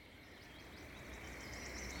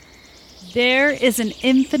There is an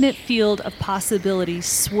infinite field of possibilities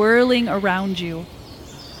swirling around you.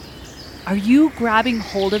 Are you grabbing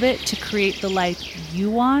hold of it to create the life you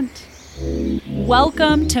want?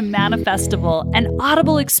 Welcome to Manifestival, an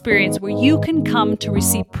audible experience where you can come to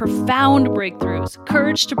receive profound breakthroughs,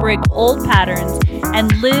 courage to break old patterns,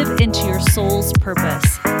 and live into your soul's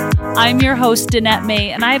purpose. I'm your host, Danette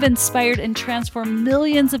May, and I've inspired and transformed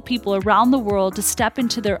millions of people around the world to step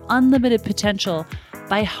into their unlimited potential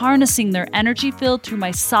by harnessing their energy field through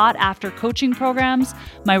my sought-after coaching programs,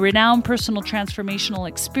 my renowned personal transformational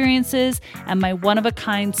experiences, and my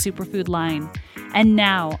one-of-a-kind superfood line. And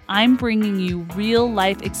now I'm bringing you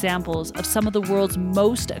real-life examples of some of the world's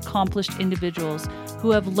most accomplished individuals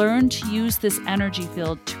who have learned to use this energy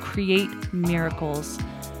field to create miracles.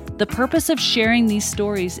 The purpose of sharing these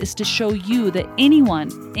stories is to show you that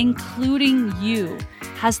anyone, including you,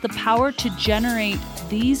 has the power to generate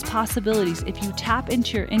these possibilities if you tap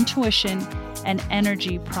into your intuition and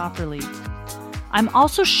energy properly. I'm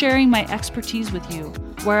also sharing my expertise with you,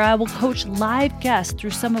 where I will coach live guests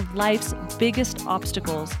through some of life's biggest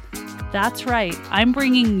obstacles. That's right, I'm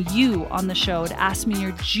bringing you on the show to ask me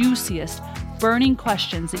your juiciest, burning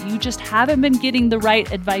questions that you just haven't been getting the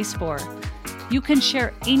right advice for. You can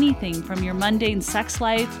share anything from your mundane sex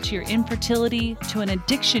life to your infertility to an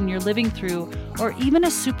addiction you're living through, or even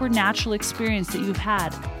a supernatural experience that you've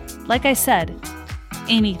had. Like I said,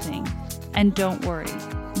 anything. And don't worry,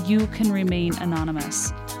 you can remain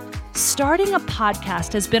anonymous. Starting a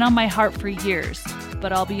podcast has been on my heart for years,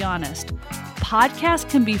 but I'll be honest, podcasts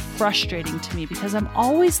can be frustrating to me because I'm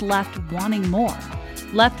always left wanting more,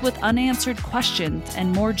 left with unanswered questions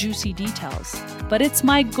and more juicy details. But it's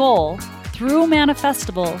my goal through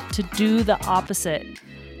Manifestival to do the opposite.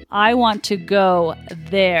 I want to go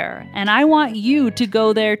there, and I want you to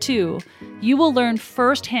go there too. You will learn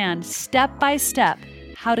firsthand, step by step,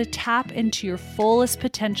 how to tap into your fullest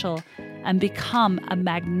potential and become a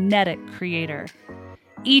magnetic creator.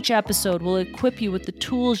 Each episode will equip you with the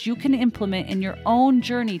tools you can implement in your own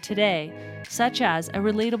journey today, such as a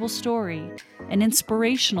relatable story, an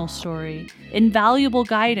inspirational story, invaluable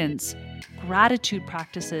guidance, gratitude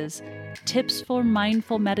practices, tips for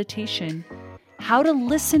mindful meditation, how to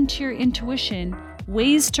listen to your intuition,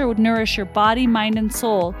 ways to nourish your body, mind, and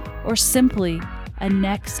soul, or simply a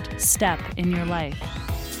next step in your life.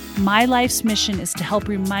 My life's mission is to help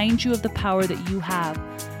remind you of the power that you have,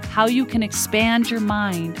 how you can expand your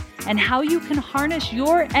mind, and how you can harness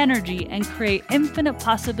your energy and create infinite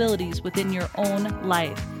possibilities within your own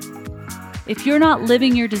life. If you're not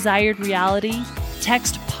living your desired reality,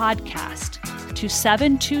 text podcast to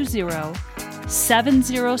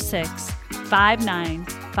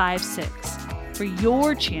 720-706-5956 for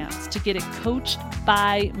your chance to get it coached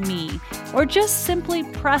by me, or just simply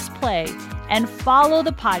press play and follow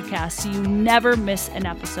the podcast so you never miss an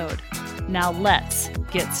episode. Now let's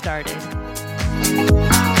get started.